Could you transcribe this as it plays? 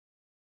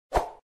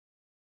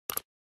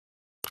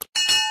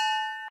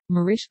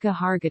Mariska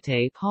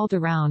Hargitay palled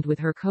around with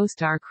her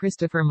co-star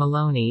Christopher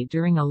Meloni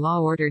during a Law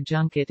Order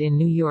junket in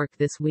New York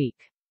this week.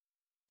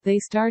 They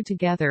starred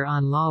together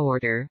on Law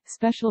Order,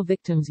 Special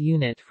Victims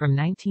Unit from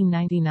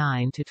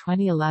 1999 to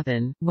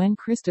 2011, when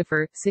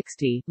Christopher,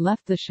 60,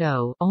 left the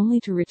show, only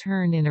to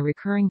return in a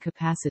recurring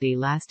capacity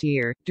last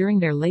year. During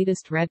their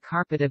latest red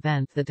carpet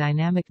event, the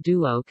dynamic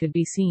duo could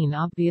be seen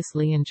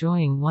obviously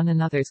enjoying one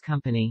another's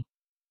company.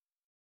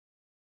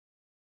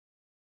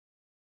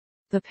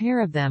 The pair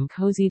of them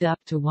cozied up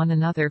to one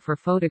another for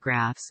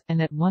photographs, and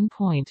at one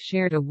point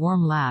shared a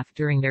warm laugh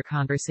during their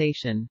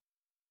conversation.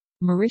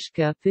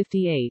 Mariska,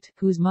 58,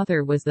 whose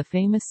mother was the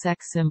famous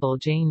sex symbol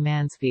Jane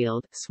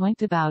Mansfield,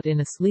 swanked about in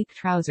a sleek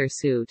trouser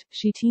suit.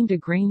 She teamed a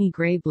grainy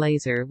gray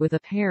blazer with a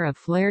pair of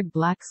flared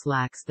black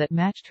slacks that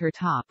matched her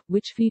top,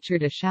 which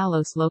featured a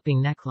shallow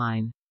sloping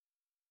neckline.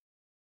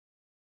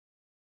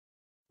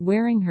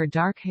 Wearing her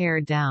dark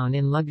hair down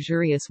in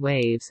luxurious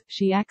waves,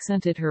 she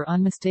accented her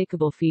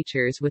unmistakable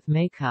features with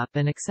makeup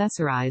and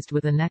accessorized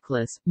with a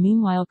necklace.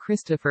 Meanwhile,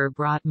 Christopher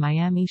brought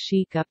Miami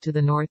chic up to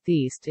the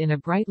Northeast in a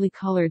brightly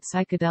colored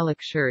psychedelic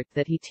shirt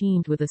that he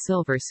teamed with a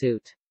silver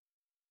suit.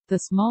 The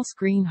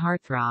small-screen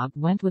heartthrob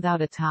went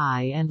without a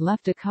tie and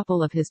left a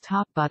couple of his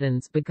top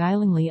buttons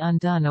beguilingly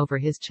undone over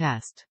his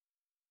chest.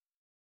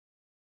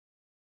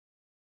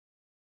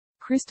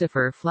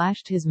 Christopher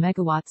flashed his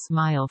megawatt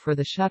smile for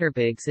the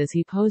Shutterbigs as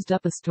he posed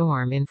up a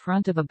storm in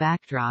front of a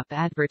backdrop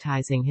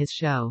advertising his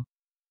show.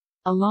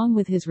 Along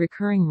with his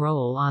recurring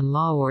role on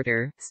Law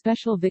Order,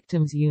 Special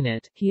Victims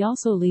Unit, he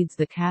also leads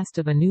the cast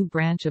of a new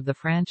branch of the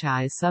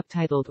franchise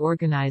subtitled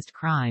Organized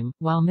Crime.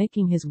 While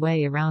making his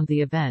way around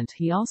the event,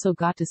 he also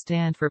got to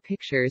stand for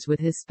pictures with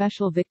his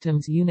Special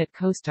Victims Unit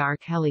co-star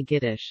Kelly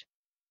Giddish.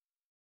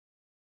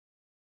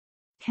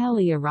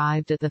 Kelly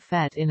arrived at the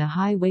fete in a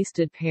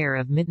high-waisted pair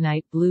of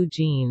midnight blue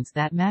jeans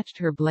that matched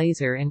her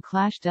blazer and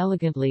clashed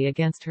elegantly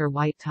against her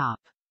white top.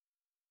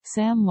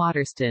 Sam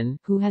Waterston,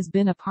 who has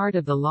been a part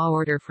of the Law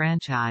Order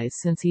franchise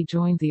since he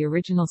joined the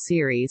original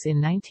series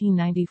in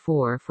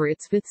 1994 for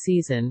its 5th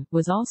season,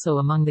 was also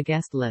among the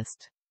guest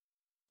list.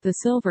 The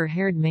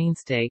silver-haired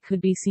mainstay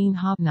could be seen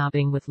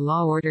hobnobbing with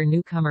Law Order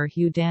newcomer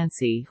Hugh,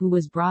 who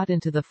was brought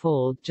into the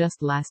fold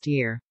just last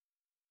year.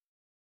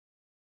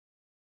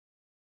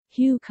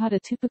 Hugh cut a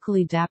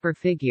typically dapper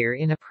figure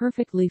in a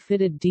perfectly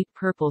fitted deep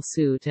purple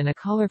suit and a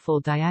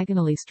colorful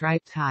diagonally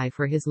striped tie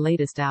for his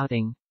latest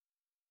outing.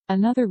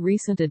 Another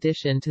recent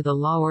addition to the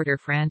Law Order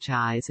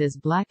franchise is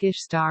Blackish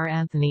star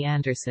Anthony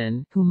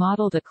Anderson, who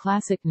modeled a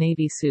classic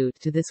navy suit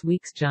to this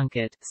week's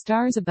junket.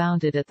 Stars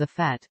abounded at the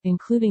fete,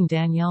 including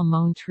Danielle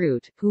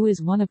Moon-Trout, who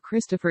is one of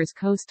Christopher's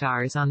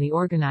co-stars on the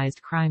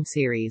Organized Crime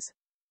series.